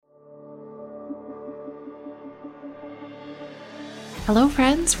Hello,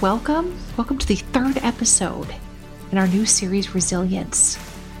 friends. Welcome. Welcome to the third episode in our new series, Resilience,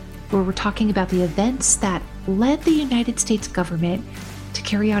 where we're talking about the events that led the United States government to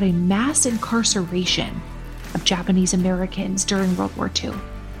carry out a mass incarceration of Japanese Americans during World War II.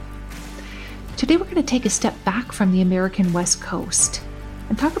 Today, we're going to take a step back from the American West Coast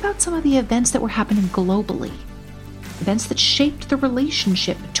and talk about some of the events that were happening globally, events that shaped the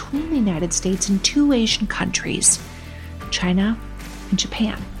relationship between the United States and two Asian countries, China and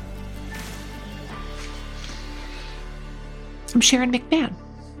Japan. I'm Sharon McMahon,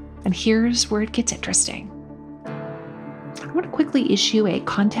 and here's where it gets interesting. I want to quickly issue a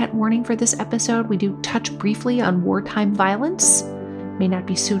content warning for this episode. We do touch briefly on wartime violence. It may not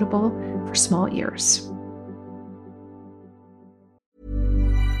be suitable for small ears.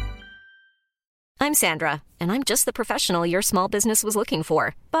 I'm Sandra, and I'm just the professional your small business was looking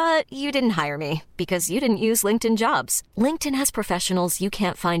for. But you didn't hire me because you didn't use LinkedIn Jobs. LinkedIn has professionals you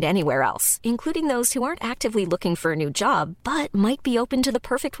can't find anywhere else, including those who aren't actively looking for a new job, but might be open to the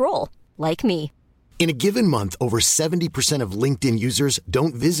perfect role, like me. In a given month, over 70% of LinkedIn users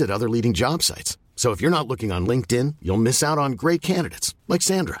don't visit other leading job sites. So if you're not looking on LinkedIn, you'll miss out on great candidates like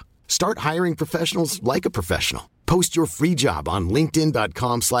Sandra. Start hiring professionals like a professional. Post your free job on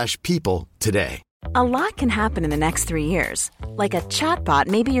linkedin.com/people today. A lot can happen in the next 3 years. Like a chatbot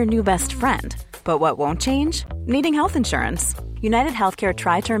may be your new best friend. But what won't change? Needing health insurance. United Healthcare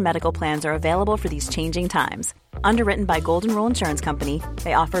Tri-Term Medical Plans are available for these changing times. Underwritten by Golden Rule Insurance Company,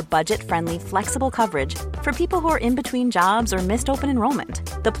 they offer budget-friendly, flexible coverage for people who are in between jobs or missed open enrollment.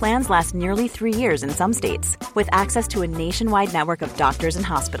 The plans last nearly 3 years in some states, with access to a nationwide network of doctors and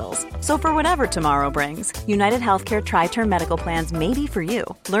hospitals. So for whatever tomorrow brings, United Healthcare Tri-Term Medical Plans may be for you.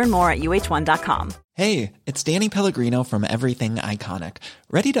 Learn more at uh1.com. Hey, it's Danny Pellegrino from Everything Iconic.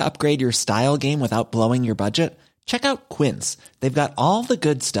 Ready to upgrade your style game without blowing your budget? Check out Quince. They've got all the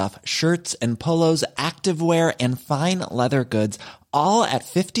good stuff, shirts and polos, activewear, and fine leather goods, all at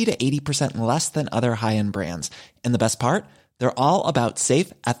 50 to 80% less than other high-end brands. And the best part? They're all about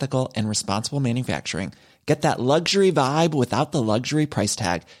safe, ethical, and responsible manufacturing. Get that luxury vibe without the luxury price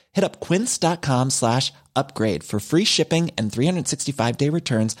tag. Hit up quince.com/upgrade for free shipping and 365-day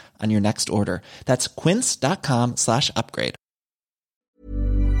returns on your next order. That's quince.com/upgrade.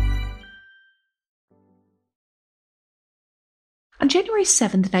 On January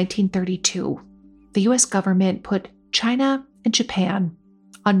 7th, 1932, the U.S. government put China and Japan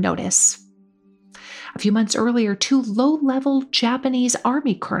on notice. A few months earlier, two low-level Japanese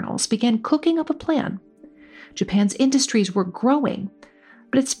army colonels began cooking up a plan. Japan's industries were growing,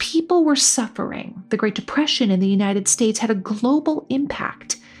 but its people were suffering. The Great Depression in the United States had a global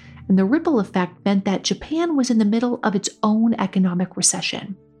impact, and the ripple effect meant that Japan was in the middle of its own economic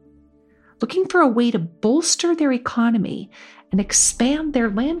recession. Looking for a way to bolster their economy and expand their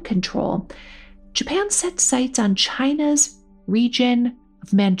land control, Japan set sights on China's region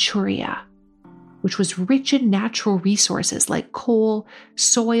of Manchuria, which was rich in natural resources like coal,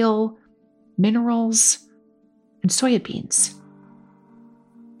 soil, minerals, and soybeans.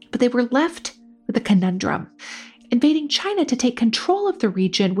 But they were left with a conundrum. Invading China to take control of the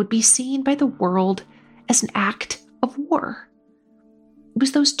region would be seen by the world as an act of war. It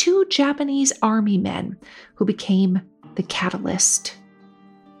was those two Japanese army men who became the catalyst.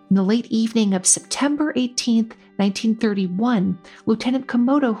 In the late evening of September 18th, 1931, Lieutenant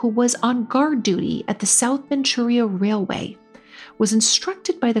Komodo, who was on guard duty at the South Manchuria Railway, was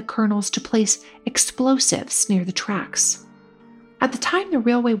instructed by the colonels to place explosives near the tracks. At the time, the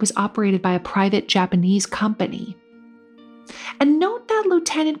railway was operated by a private Japanese company. And note that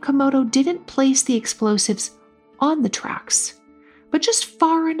Lieutenant Komodo didn't place the explosives on the tracks, but just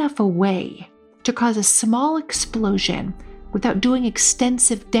far enough away to cause a small explosion without doing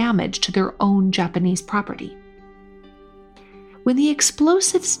extensive damage to their own Japanese property. When the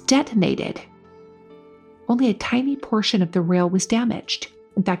explosives detonated, only a tiny portion of the rail was damaged.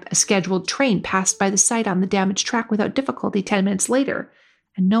 In fact, a scheduled train passed by the site on the damaged track without difficulty 10 minutes later,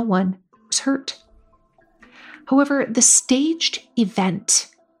 and no one was hurt. However, the staged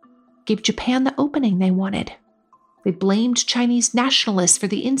event gave Japan the opening they wanted. They blamed Chinese nationalists for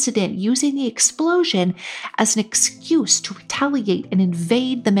the incident, using the explosion as an excuse to retaliate and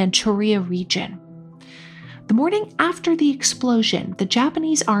invade the Manchuria region. The morning after the explosion, the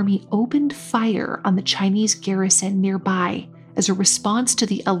Japanese army opened fire on the Chinese garrison nearby as a response to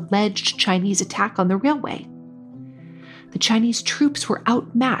the alleged Chinese attack on the railway. The Chinese troops were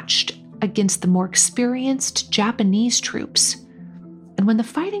outmatched against the more experienced Japanese troops, and when the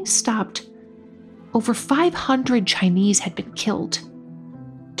fighting stopped, over 500 Chinese had been killed,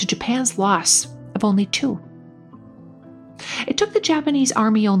 to Japan's loss of only 2. It took the Japanese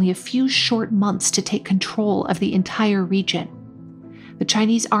army only a few short months to take control of the entire region. The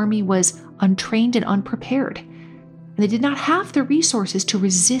Chinese army was untrained and unprepared, and they did not have the resources to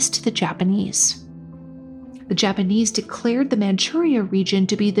resist the Japanese. The Japanese declared the Manchuria region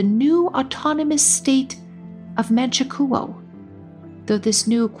to be the new autonomous state of Manchukuo, though this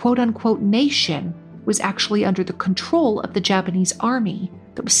new quote-unquote nation was actually under the control of the Japanese army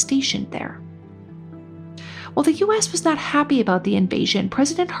that was stationed there. While the U.S. was not happy about the invasion,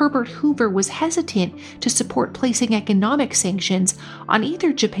 President Herbert Hoover was hesitant to support placing economic sanctions on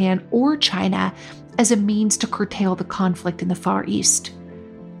either Japan or China as a means to curtail the conflict in the Far East.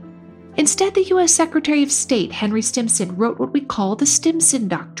 Instead, the U.S. Secretary of State, Henry Stimson, wrote what we call the Stimson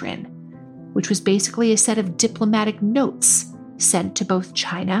Doctrine, which was basically a set of diplomatic notes sent to both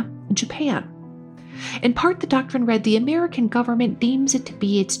China and Japan. In part, the doctrine read, the American government deems it to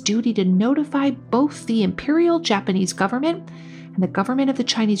be its duty to notify both the Imperial Japanese government and the government of the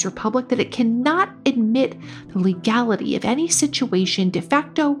Chinese Republic that it cannot admit the legality of any situation de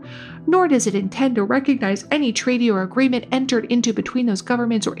facto, nor does it intend to recognize any treaty or agreement entered into between those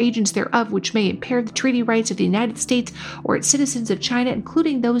governments or agents thereof which may impair the treaty rights of the United States or its citizens of China,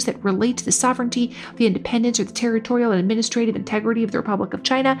 including those that relate to the sovereignty, the independence, or the territorial and administrative integrity of the Republic of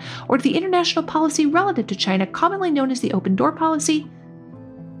China, or to the international policy relative to China, commonly known as the open door policy.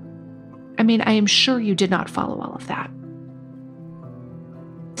 I am sure you did not follow all of that.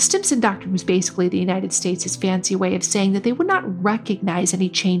 The Stimson Doctrine was basically the United States' fancy way of saying that they would not recognize any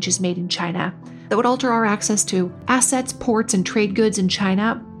changes made in China that would alter our access to assets, ports, and trade goods in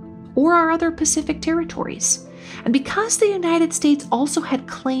China or our other Pacific territories. And because the United States also had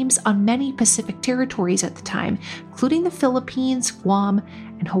claims on many Pacific territories at the time, including the Philippines, Guam,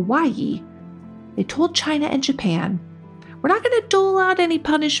 and Hawaii, they told China and Japan, we're not going to dole out any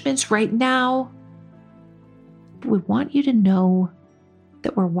punishments right now, but we want you to know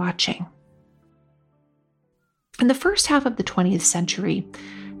that we're watching. In the first half of the 20th century,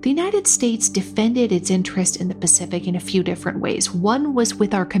 the United States defended its interest in the Pacific in a few different ways. One was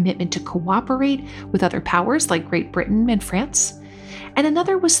with our commitment to cooperate with other powers like Great Britain and France, and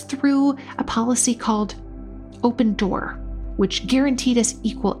another was through a policy called Open Door, which guaranteed us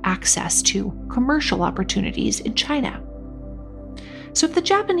equal access to commercial opportunities in China. So if the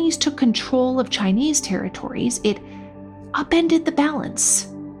Japanese took control of Chinese territories, it upended the balance.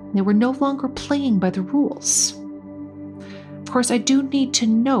 They were no longer playing by the rules. Of course, I do need to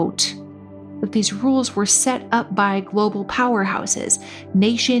note that these rules were set up by global powerhouses,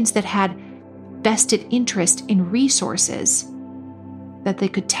 nations that had vested interest in resources that they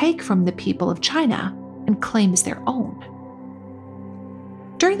could take from the people of China and claim as their own.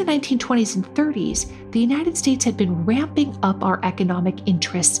 During the 1920s and 30s, the United States had been ramping up our economic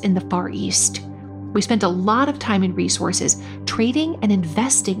interests in the Far East. We spent a lot of time and resources trading and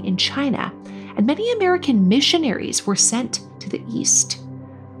investing in China, and many American missionaries were sent to the East.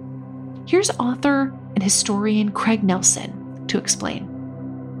 Here's author and historian Craig Nelson to explain.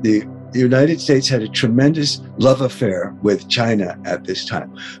 The United States had a tremendous love affair with China at this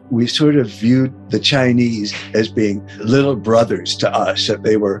time. We sort of viewed the Chinese as being little brothers to us, that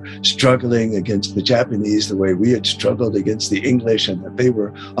they were struggling against the Japanese the way we had struggled against the English, and that they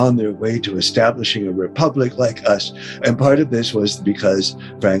were on their way to establishing a republic like us. And part of this was because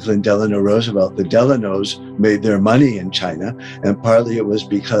Franklin Delano Roosevelt, the Delanos, made their money in China, and partly it was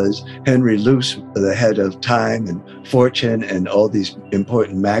because Henry Luce, the head of Time and Fortune and all these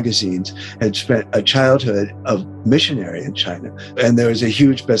important magazines, had spent a childhood of missionary in China. And there was a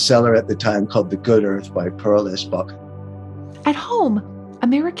huge bestseller at the time called The Good Earth by Pearl S. Buck. At home,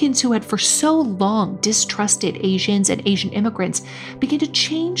 Americans who had for so long distrusted Asians and Asian immigrants began to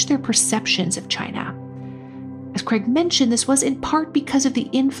change their perceptions of China. As Craig mentioned, this was in part because of the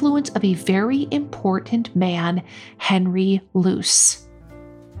influence of a very important man, Henry Luce.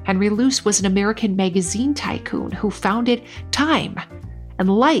 Henry Luce was an American magazine tycoon who founded Time and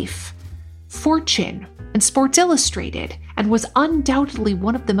Life, Fortune, and Sports Illustrated, and was undoubtedly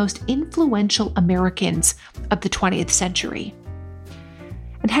one of the most influential Americans of the 20th century.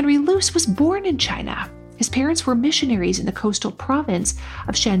 And Henry Luce was born in China. His parents were missionaries in the coastal province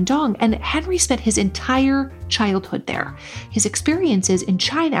of Shandong, and Henry spent his entire childhood there. His experiences in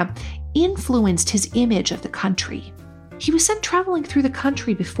China influenced his image of the country. He was sent traveling through the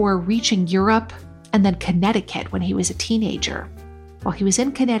country before reaching Europe and then Connecticut when he was a teenager. While he was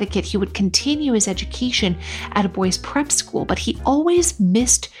in Connecticut, he would continue his education at a boys' prep school, but he always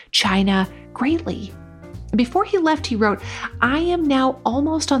missed China greatly. And before he left, he wrote, "I am now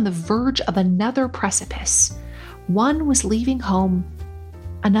almost on the verge of another precipice. One was leaving home,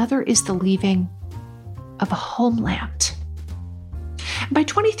 another is the leaving of a homeland." By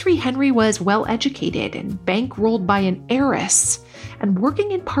 23, Henry was well-educated and bankrolled by an heiress. And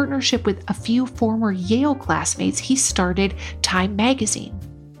working in partnership with a few former Yale classmates, he started Time magazine.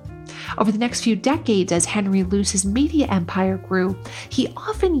 Over the next few decades, as Henry Luce's media empire grew, he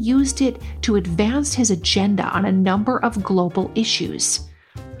often used it to advance his agenda on a number of global issues.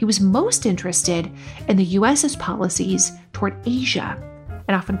 He was most interested in the U.S.'s policies toward Asia,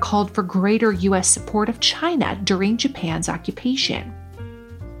 and often called for greater U.S. support of China during Japan's occupation.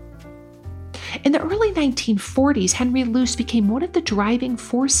 In the early 1940s, Henry Luce became one of the driving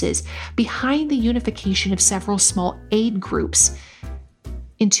forces behind the unification of several small aid groups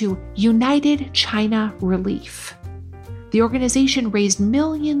into United China Relief. The organization raised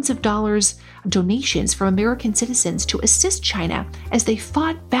millions of dollars of donations from American citizens to assist China as they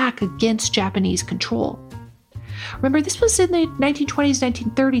fought back against Japanese control. Remember, this was in the 1920s,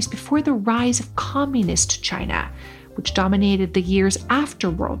 1930s, before the rise of communist China, which dominated the years after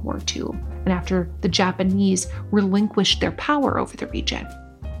World War II and after the Japanese relinquished their power over the region.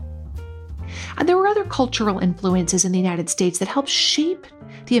 And there were other cultural influences in the United States that helped shape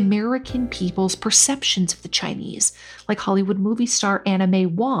the American people's perceptions of the Chinese, like Hollywood movie star Anna May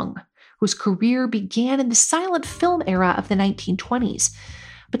Wong, whose career began in the silent film era of the 1920s,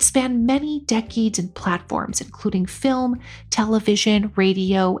 but spanned many decades and platforms, including film, television,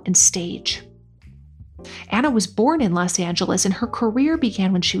 radio, and stage. Anna was born in Los Angeles, and her career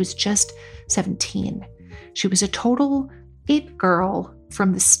began when she was just 17. She was a total it girl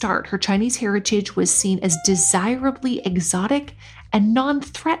from the start. Her Chinese heritage was seen as desirably exotic and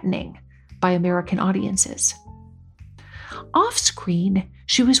non-threatening by American audiences. Off-screen,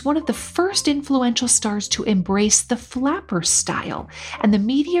 she was one of the first influential stars to embrace the flapper style, and the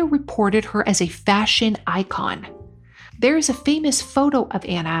media reported her as a fashion icon. There is a famous photo of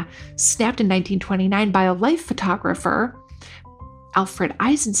Anna, snapped in 1929 by a life photographer, Alfred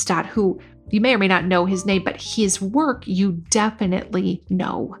Eisenstadt, who you may or may not know his name, but his work you definitely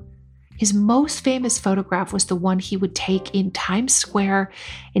know. His most famous photograph was the one he would take in Times Square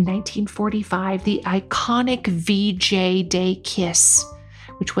in 1945, the iconic VJ Day kiss,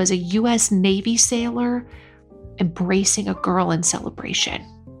 which was a U.S. Navy sailor embracing a girl in celebration.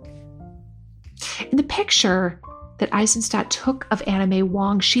 In the picture that Eisenstadt took of Anna May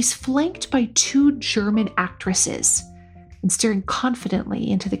Wong, she's flanked by two German actresses and staring confidently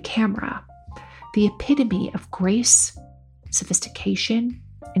into the camera, the epitome of grace, sophistication,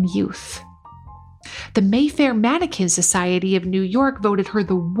 and youth. The Mayfair Mannequin Society of New York voted her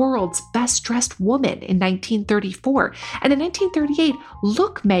the world's best-dressed woman in 1934, and in 1938,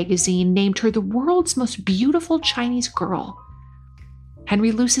 Look magazine named her the world's most beautiful Chinese girl.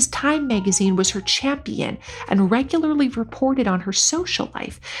 Henry Luce's Time magazine was her champion and regularly reported on her social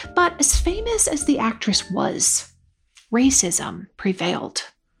life, but as famous as the actress was, racism prevailed.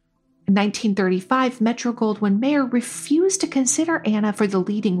 In 1935, Metro-Goldwyn-Mayer refused to consider Anna for the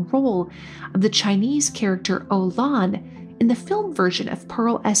leading role of the Chinese character Olan in the film version of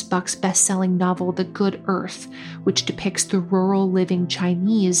Pearl S. Buck's best-selling novel The Good Earth, which depicts the rural living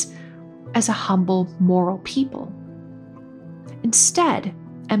Chinese as a humble, moral people. Instead,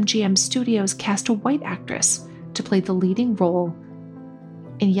 MGM Studios cast a white actress to play the leading role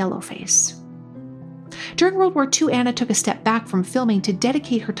in Yellowface. During World War II, Anna took a step back from filming to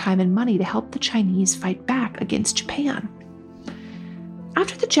dedicate her time and money to help the Chinese fight back against Japan.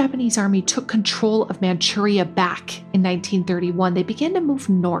 After the Japanese army took control of Manchuria back in 1931, they began to move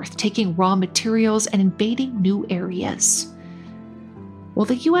north, taking raw materials and invading new areas. While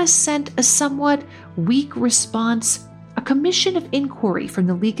the U.S. sent a somewhat weak response, a commission of inquiry from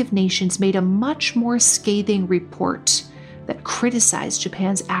the League of Nations made a much more scathing report that criticized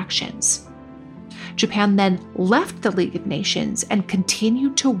Japan's actions. Japan then left the League of Nations and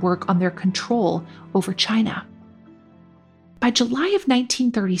continued to work on their control over China. By July of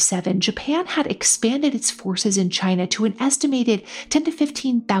 1937, Japan had expanded its forces in China to an estimated 10,000 to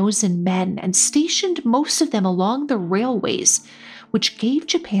 15,000 men and stationed most of them along the railways, which gave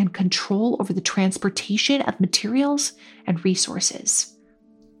Japan control over the transportation of materials and resources.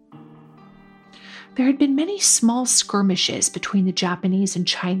 There had been many small skirmishes between the Japanese and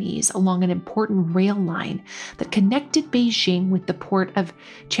Chinese along an important rail line that connected Beijing with the port of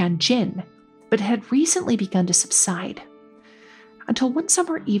Tianjin, but had recently begun to subside. Until one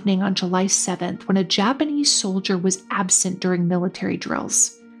summer evening on July 7th, when a Japanese soldier was absent during military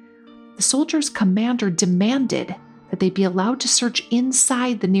drills. The soldier's commander demanded that they be allowed to search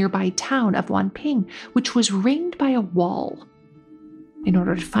inside the nearby town of Wanping, which was ringed by a wall, in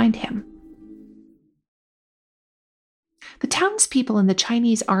order to find him. The townspeople and the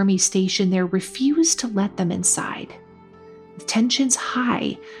Chinese army stationed there refused to let them inside. With tensions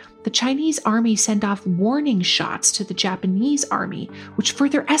high, the Chinese army sent off warning shots to the Japanese army, which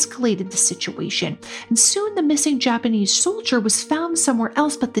further escalated the situation. And soon the missing Japanese soldier was found somewhere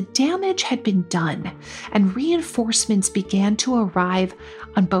else, but the damage had been done, and reinforcements began to arrive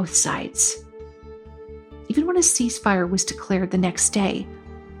on both sides. Even when a ceasefire was declared the next day,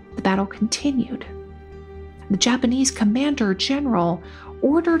 the battle continued. The Japanese commander general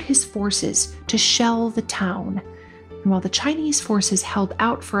ordered his forces to shell the town. And while the Chinese forces held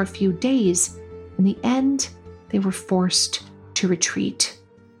out for a few days, in the end, they were forced to retreat.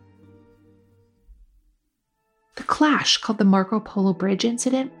 The clash, called the Marco Polo Bridge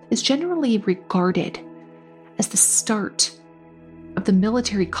incident, is generally regarded as the start of the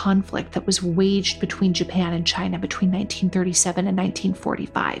military conflict that was waged between Japan and China between 1937 and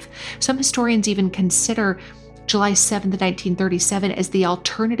 1945. Some historians even consider July 7th, 1937 as the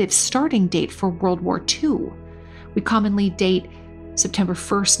alternative starting date for World War II. We commonly date September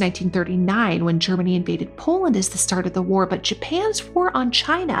 1st, 1939, when Germany invaded Poland, as the start of the war, but Japan's war on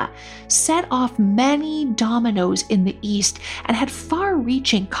China set off many dominoes in the East and had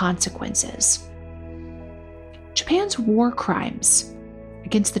far-reaching consequences. Japan's war crimes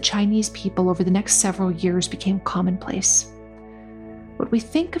against the Chinese people over the next several years became commonplace. What we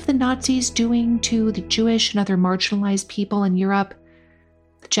think of the Nazis doing to the Jewish and other marginalized people in Europe,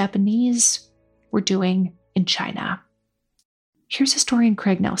 the Japanese were doing in China. Here's historian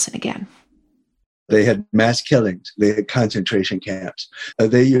Craig Nelson again. They had mass killings. They had concentration camps.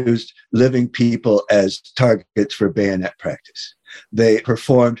 They used living people as targets for bayonet practice. They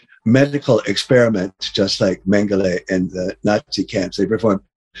performed medical experiments, just like Mengele in the Nazi camps. They performed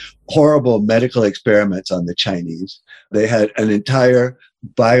horrible medical experiments on the Chinese. They had an entire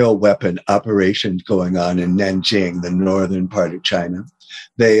bioweapon operation going on in Nanjing, the northern part of China.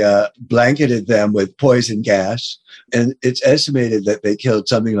 They blanketed them with poison gas, and it's estimated that they killed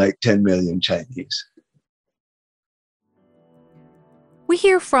something like 10 million Chinese. We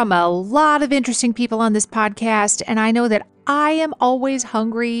hear from a lot of interesting people on this podcast, and I know that I am always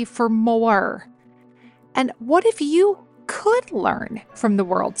hungry for more. And what if you could learn from the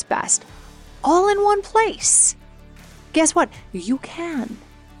world's best, all in one place? Guess what? You can.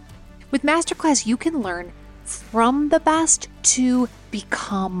 With Masterclass, you can learn from the best to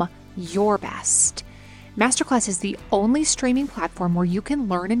become your best. Masterclass is the only streaming platform where you can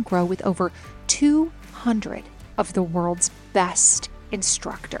learn and grow with over 200 of the world's best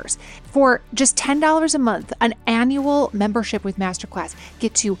instructors. For just $10 a month, an annual membership with Masterclass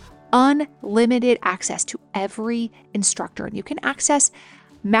gets you unlimited access to every instructor. And you can access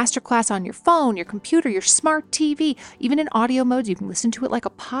Masterclass on your phone, your computer, your smart TV, even in audio modes. You can listen to it like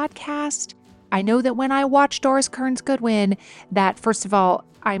a podcast. I know that when I watch Doris Kearns Goodwin, that first of all,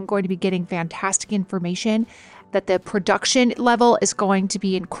 I'm going to be getting fantastic information, that the production level is going to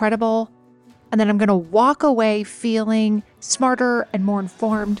be incredible, and then I'm going to walk away feeling smarter and more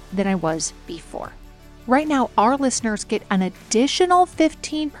informed than I was before. Right now, our listeners get an additional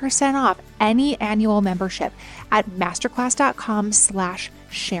 15% off any annual membership at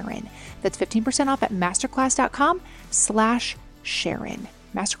masterclass.com/Sharon. That's 15% off at masterclass.com/Sharon.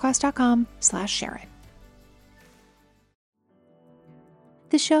 masterclass.com/Sharon.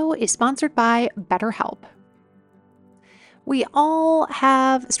 The show is sponsored by BetterHelp. We all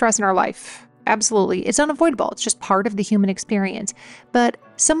have stress in our life. Absolutely. It's unavoidable. It's just part of the human experience. But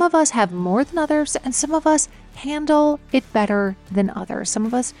some of us have more than others, and some of us handle it better than others. Some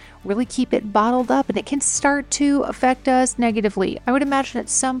of us really keep it bottled up, and it can start to affect us negatively. I would imagine at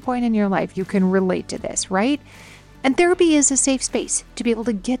some point in your life you can relate to this, right? And therapy is a safe space to be able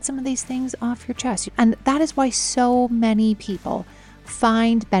to get some of these things off your chest. And that is why so many people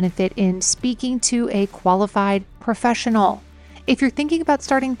find benefit in speaking to a qualified professional. If you're thinking about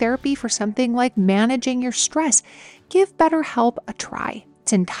starting therapy for something like managing your stress, give BetterHelp a try.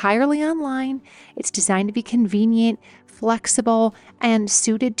 It's entirely online. It's designed to be convenient, flexible, and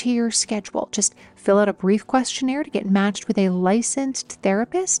suited to your schedule. Just fill out a brief questionnaire to get matched with a licensed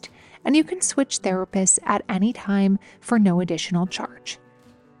therapist, and you can switch therapists at any time for no additional charge.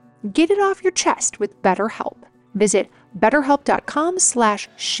 Get it off your chest with BetterHelp. Visit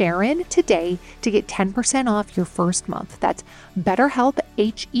BetterHelp.com/Sharon today to get 10% off your first month. That's BetterHelp,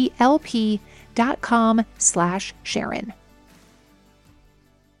 HELP.com/Sharon.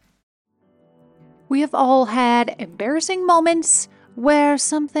 We have all had embarrassing moments where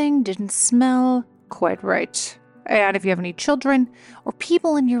something didn't smell quite right. And if you have any children or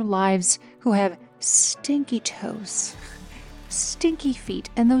people in your lives who have stinky toes, stinky feet,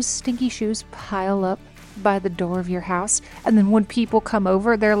 and those stinky shoes pile up by the door of your house, and then when people come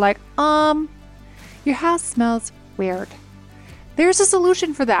over, they're like, your house smells weird. There's a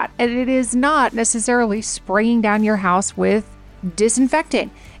solution for that, and it is not necessarily spraying down your house with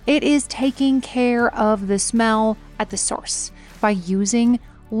disinfectant. It is taking care of the smell at the source by using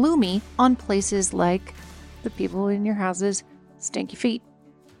Lume on places like the people in your house's stinky feet.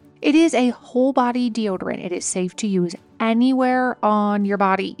 It is a whole body deodorant. It is safe to use anywhere on your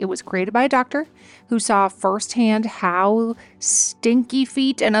body. It was created by a doctor who saw firsthand how stinky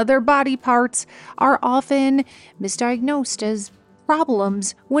feet and other body parts are often misdiagnosed as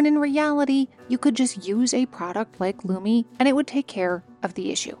problems, when in reality, you could just use a product like Lume and it would take care of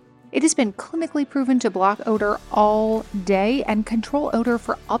the issue. It has been clinically proven to block odor all day and control odor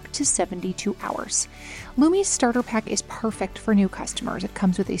for up to 72 hours. Lume's starter pack is perfect for new customers. It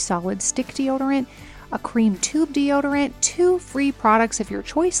comes with a solid stick deodorant, a cream tube deodorant, 2 free products of your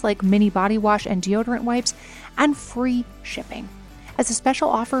choice like mini body wash and deodorant wipes, and free shipping. As a special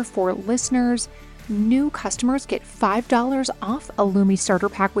offer for listeners, new customers get $5 off a Lume starter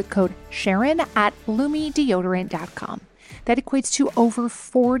pack with code Sharon at LumeDeodorant.com. That equates to over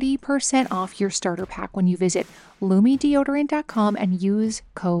 40% off your starter pack when you visit LumeDeodorant.com and use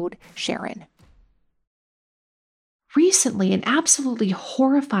code Sharon. Recently, an absolutely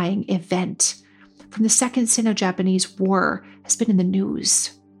horrifying event from the Second Sino-Japanese War has been in the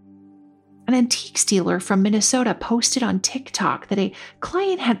news. An antiques dealer from Minnesota posted on TikTok that a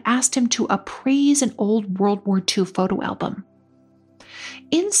client had asked him to appraise an old World War II photo album.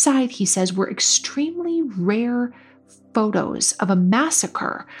 Inside, he says, were extremely rare photos of a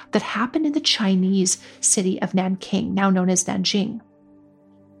massacre that happened in the Chinese city of Nanking, now known as Nanjing.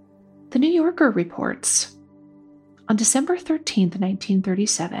 The New Yorker reports, on December 13th,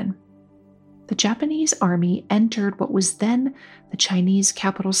 1937, the Japanese army entered what was then the Chinese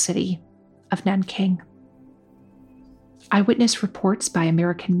capital city of Nanking. Eyewitness reports by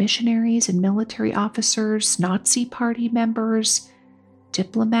American missionaries and military officers, Nazi Party members,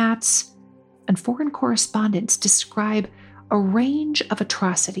 diplomats, and foreign correspondents describe a range of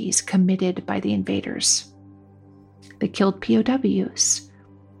atrocities committed by the invaders. They killed POWs,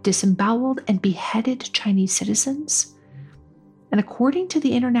 disemboweled and beheaded Chinese citizens, and according to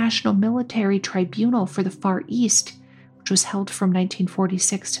the International Military Tribunal for the Far East, which was held from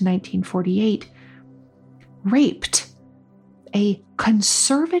 1946 to 1948, raped a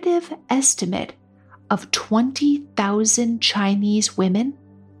conservative estimate of 20,000 Chinese women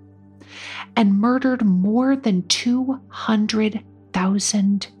and murdered more than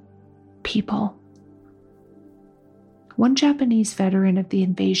 200,000 people. One Japanese veteran of the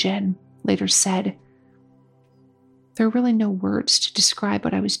invasion later said, "There are really no words to describe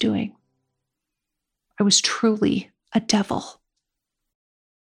what I was doing. I was truly a devil."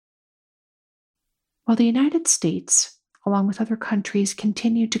 While the United States, along with other countries,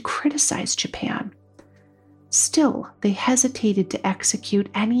 continued to criticize Japan, still they hesitated to execute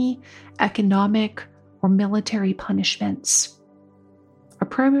any economic or military punishments. Our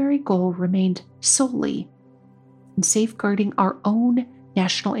primary goal remained solely in safeguarding our own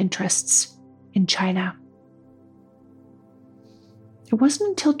national interests in China. It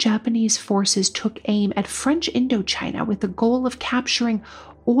wasn't until Japanese forces took aim at French Indochina with the goal of capturing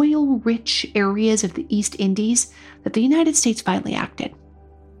oil-rich areas of the East Indies that the United States finally acted.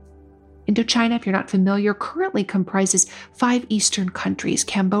 Indochina, if you're not familiar, currently comprises 5 eastern countries: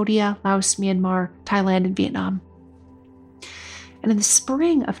 Cambodia, Laos, Myanmar, Thailand, and Vietnam. And in the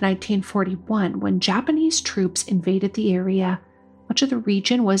spring of 1941, when Japanese troops invaded the area, much of the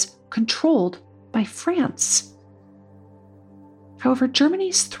region was controlled by France. However,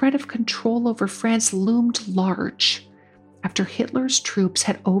 Germany's threat of control over France loomed large after Hitler's troops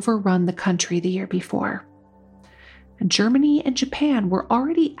had overrun the country the year before. And Germany and Japan were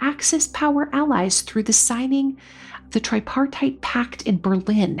already Axis power allies through the signing of the Tripartite Pact in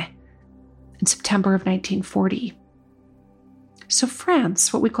Berlin in September of 1940. So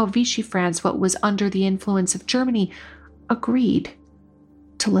France, what we call Vichy France, what was under the influence of Germany, agreed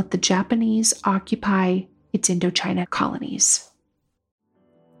to let the Japanese occupy its Indochina colonies.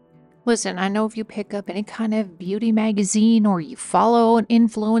 Listen, I know if you pick up any kind of beauty magazine or you follow an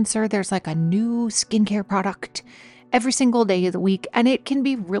influencer, there's like a new skincare product every single day of the week, and it can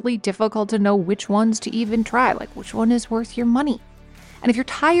be really difficult to know which ones to even try, like which one is worth your money. And if you're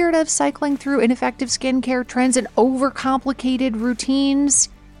tired of cycling through ineffective skincare trends and overcomplicated routines,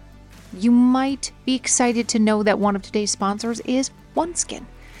 you might be excited to know that one of today's sponsors is OneSkin.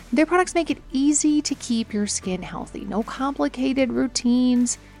 Their products make it easy to keep your skin healthy. No complicated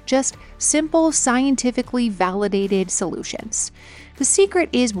routines, just simple, scientifically validated solutions. The secret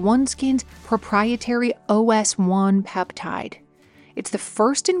is OneSkin's proprietary OS1 peptide. It's the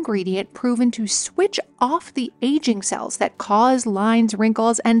first ingredient proven to switch off the aging cells that cause lines,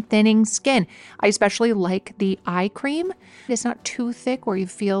 wrinkles, and thinning skin. I especially like the eye cream. It's not too thick where you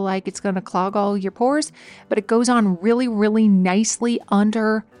feel like it's going to clog all your pores, but it goes on really, really nicely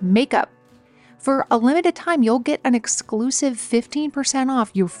under makeup. For a limited time, you'll get an exclusive 15%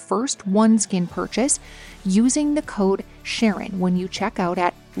 off your first OneSkin purchase using the code Sharon when you check out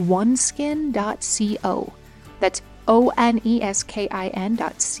at oneskin.co. That's oneskin.co.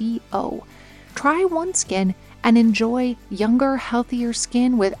 Try OneSkin and enjoy younger, healthier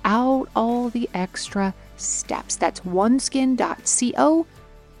skin without all the extra steps. That's oneskin.co,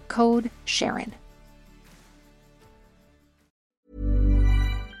 code Sharon.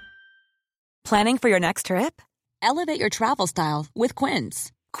 Planning for your next trip? Elevate your travel style with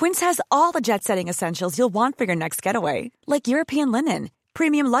Quince. Quince has all the jet-setting essentials you'll want for your next getaway, like European linen,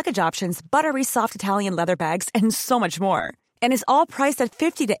 premium luggage options, buttery soft Italian leather bags, and so much more. And is all priced at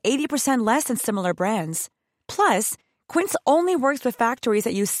 50 to 80% less than similar brands. Plus, Quince only works with factories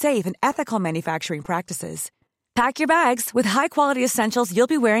that use safe and ethical manufacturing practices. Pack your bags with high-quality essentials you'll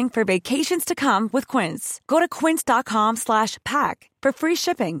be wearing for vacations to come with Quince. Go to quince.com/pack for free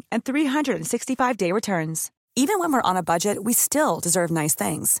shipping and 365-day returns. Even when we're on a budget, we still deserve nice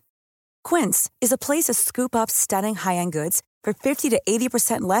things. Quince is a place to scoop up stunning high-end goods for 50 to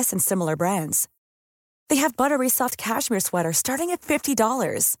 80% less than similar brands. They have buttery soft cashmere sweaters starting at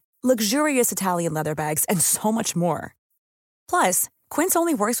 $50, luxurious Italian leather bags, and so much more. Plus, Quince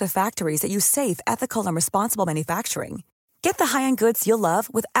only works with factories that use safe, ethical, and responsible manufacturing. Get the high-end goods you'll love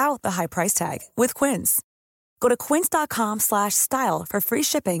without the high price tag with Quince. Go to quince.com/style for free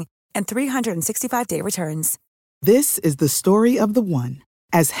shipping and 365-day returns. This is the story of the one.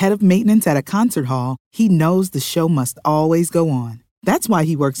 As head of maintenance at a concert hall, he knows the show must always go on. That's why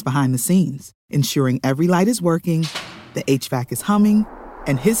he works behind the scenes, ensuring every light is working, the HVAC is humming,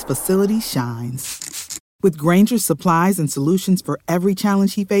 and his facility shines. With Grainger's supplies and solutions for every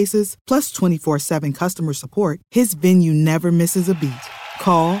challenge he faces, plus 24/7 customer support, his venue never misses a beat.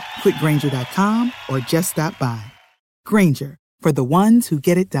 Call quickgrainger.com or just stop by. Grainger, for the ones who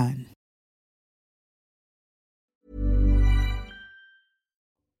get it done.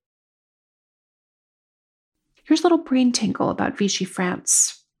 Here's a little brain tingle about Vichy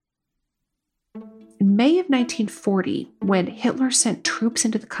France. In May of 1940, when Hitler sent troops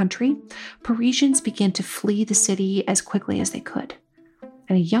into the country, Parisians began to flee the city as quickly as they could.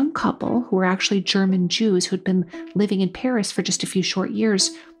 And a young couple, who were actually German Jews who had been living in Paris for just a few short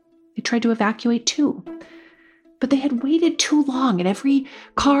years, they tried to evacuate too. But they had waited too long, and every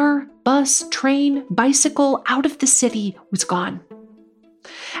car, bus, train, bicycle out of the city was gone.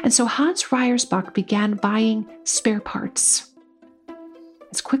 And so Hans Reyersbach began buying spare parts.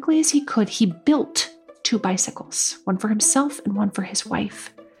 As quickly as he could, he built 2 bicycles, one for himself and one for his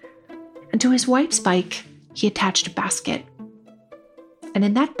wife. And to his wife's bike, he attached a basket. And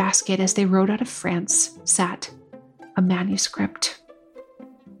in that basket, as they rode out of France, sat a manuscript.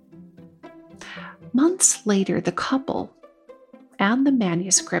 Months later, the couple and the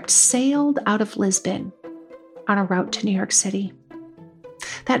manuscript sailed out of Lisbon on a route to New York City.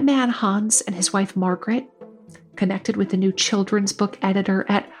 That man, Hans, and his wife, Margaret, connected with the new children's book editor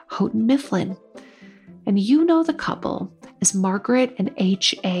at Houghton Mifflin. And you know the couple as Margaret and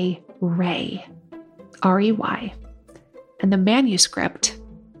H.A. Rey, R-E-Y, and the manuscript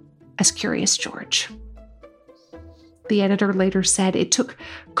as Curious George. The editor later said it took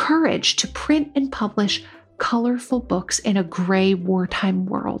courage to print and publish colorful books in a gray wartime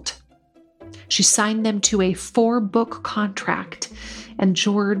world. She signed them to a 4-book contract, and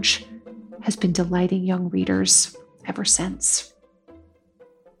George has been delighting young readers ever since.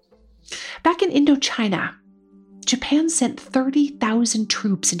 Back in Indochina, Japan sent 30,000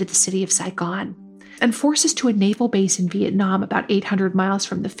 troops into the city of Saigon and forces to a naval base in Vietnam about 800 miles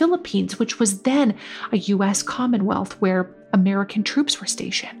from the Philippines, which was then a U.S. Commonwealth where American troops were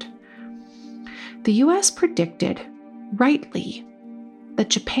stationed. The U.S. predicted, rightly, that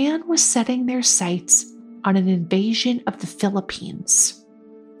Japan was setting their sights on an invasion of the Philippines.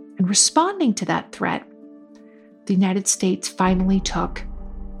 And responding to that threat, the United States finally took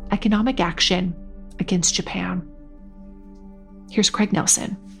economic action against Japan. Here's Craig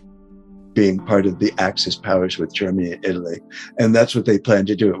Nelson. Being part of the Axis powers with Germany and Italy. And that's what they planned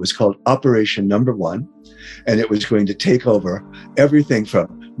to do. It was called Operation Number One, and it was going to take over everything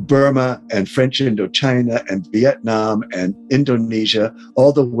from Burma and French Indochina and Vietnam and Indonesia,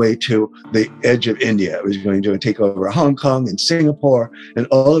 all the way to the edge of India. It was going to take over Hong Kong and Singapore and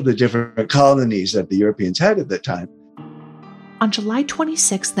all of the different colonies that the Europeans had at that time. On July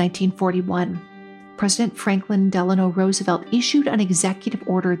 26, 1941, President Franklin Delano Roosevelt issued an executive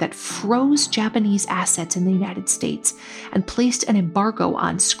order that froze Japanese assets in the United States and placed an embargo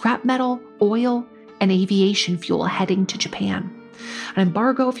on scrap metal, oil, and aviation fuel heading to Japan. An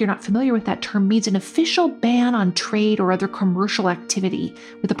embargo, if you're not familiar with that term, means an official ban on trade or other commercial activity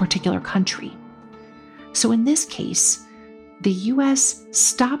with a particular country. So in this case, the U.S.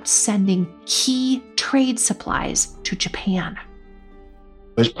 stopped sending key trade supplies to Japan.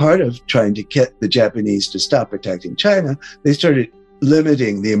 As part of trying to get the Japanese to stop attacking China, they started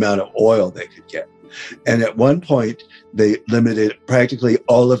limiting the amount of oil they could get. And at one point, they limited practically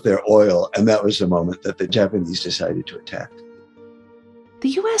all of their oil, and that was the moment that the Japanese decided to attack. The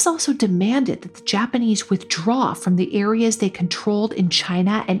U.S. also demanded that the Japanese withdraw from the areas they controlled in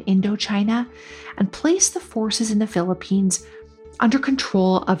China and Indochina and place the forces in the Philippines under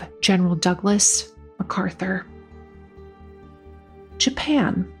control of General Douglas MacArthur.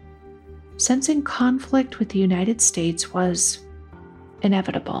 Japan, sensing conflict with the United States was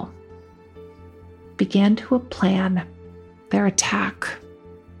inevitable, began to plan their attack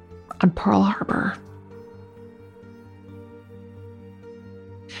on Pearl Harbor.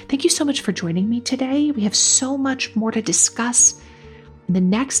 Thank you so much for joining me today. We have so much more to discuss in the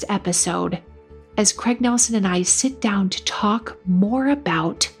next episode as Craig Nelson and I sit down to talk more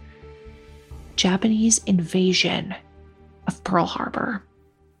about Japanese invasion of Pearl Harbor.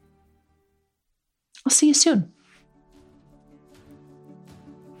 I'll see you soon.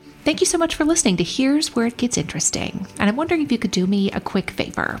 Thank you so much for listening to Here's Where It Gets Interesting. And I'm wondering if you could do me a quick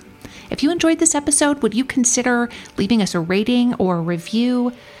favor. If you enjoyed this episode, would you consider leaving us a rating or a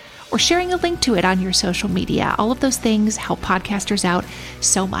review or sharing a link to it on your social media? All of those things help podcasters out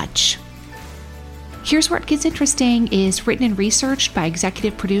so much. Here's Where It Gets Interesting is written and researched by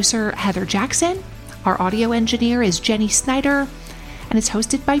executive producer Heather Jackson. Our audio engineer is Jenny Snyder, and it's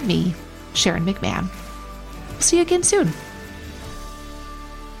hosted by me, Sharon McMahon. We'll see you again soon.